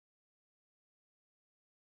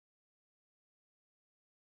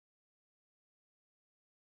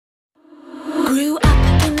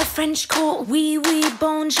French court, oui, oui,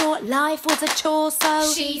 bonjour. Life was a chore,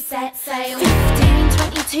 so she set sail.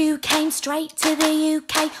 1522 came straight to the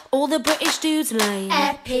UK. All the British dudes lame.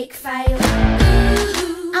 Epic fail.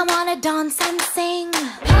 Ooh, I wanna dance and sing.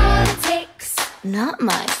 Politics, not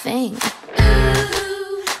my thing.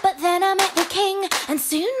 Ooh. But then I met the king, and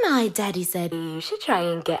soon my daddy said, you should try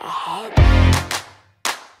and get ahead.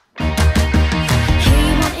 He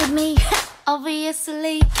wanted me,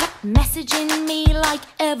 obviously, kept messaging me like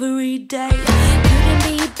every day. Couldn't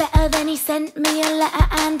be better than he sent me a letter,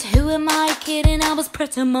 and who am I kidding, I was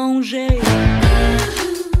prêt à manger.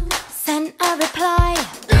 Ooh. Sent a reply,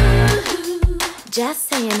 Ooh. just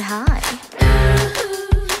saying hi.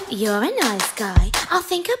 Ooh. You're a nice guy, I'll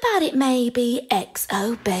think about it maybe.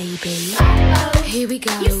 XO baby. Uh-oh. Here we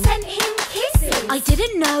go. You sent him kisses. I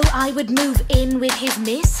didn't know I would move in with his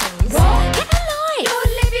missus. What? Get a life.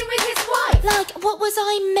 You're living with his wife. Like, what was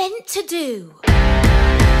I meant to do?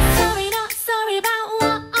 Sorry, not sorry about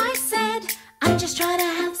what I said. I'm just trying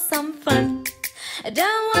to have some fun.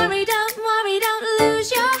 Don't worry, don't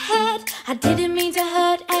lose your head. I didn't mean to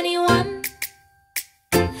hurt anyone.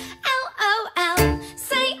 LOL,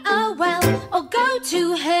 say oh well, or go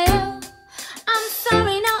to hell. I'm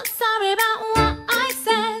sorry, not sorry about what I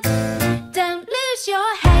said. Don't lose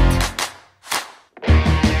your head.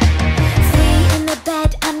 3 in the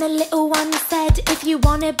bed and the little one said, if you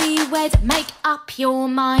wanna be wed, make up your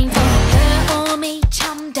mind. Her or me,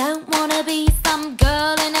 chum, don't wanna be some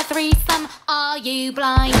girl in a threesome. Are you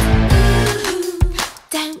blind? Ooh.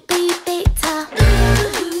 Don't be bitter,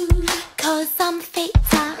 Ooh. 'cause I'm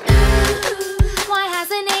fitter. Ooh. Why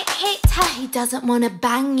hasn't it hit her? He doesn't wanna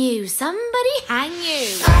bang you. Somebody hang you.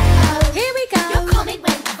 Uh-oh. Here we go. Your comment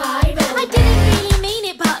went viral. I didn't really mean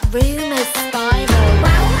it, but rumours spiral.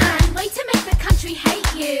 Wow, and way to make the country hate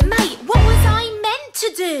you. Mate, what was I meant to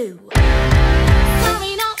do?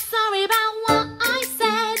 Sorry, not sorry about what I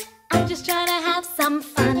said. I'm just trying to have some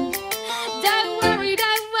fun. Don't worry,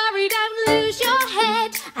 don't lose your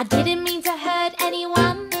head. I didn't mean to hurt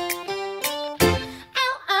anyone.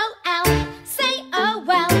 LOL, say oh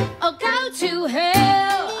well, or go to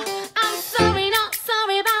hell. I'm sorry, not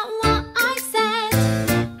sorry about what I said.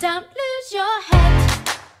 Don't lose your head.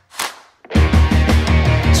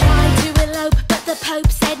 Tried to elope, but the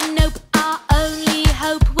Pope said nope. Our only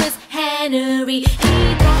hope was Henry.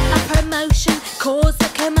 He got a promotion, caused a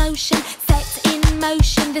commotion, set in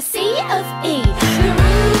motion the C of E. The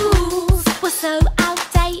rules were so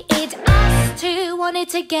outdated. Us two wanted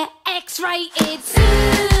to get X-rated.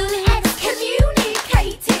 Soon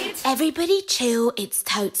Excommunicated. everybody chill, it's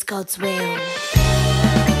totes God's will.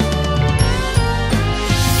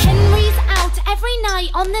 Henry's out every night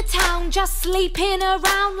on the town, just sleeping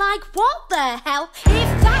around like what the hell?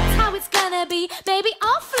 If that's how it's gonna be, maybe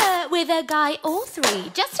I'll flirt with a guy or 3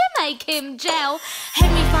 just to make him gel.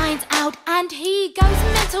 Henry finds out and he goes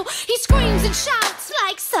mental. He screams and shouts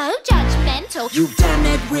like so judgmental. You damn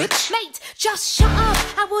that witch! Mate, just shut up.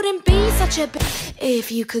 I wouldn't be such a if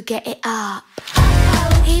you could get it up.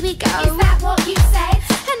 Uh-oh. Here we go. Is that what you said?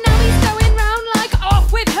 And now he's going round like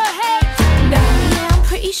off with her head. No. Yeah, I'm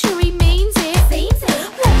pretty sure he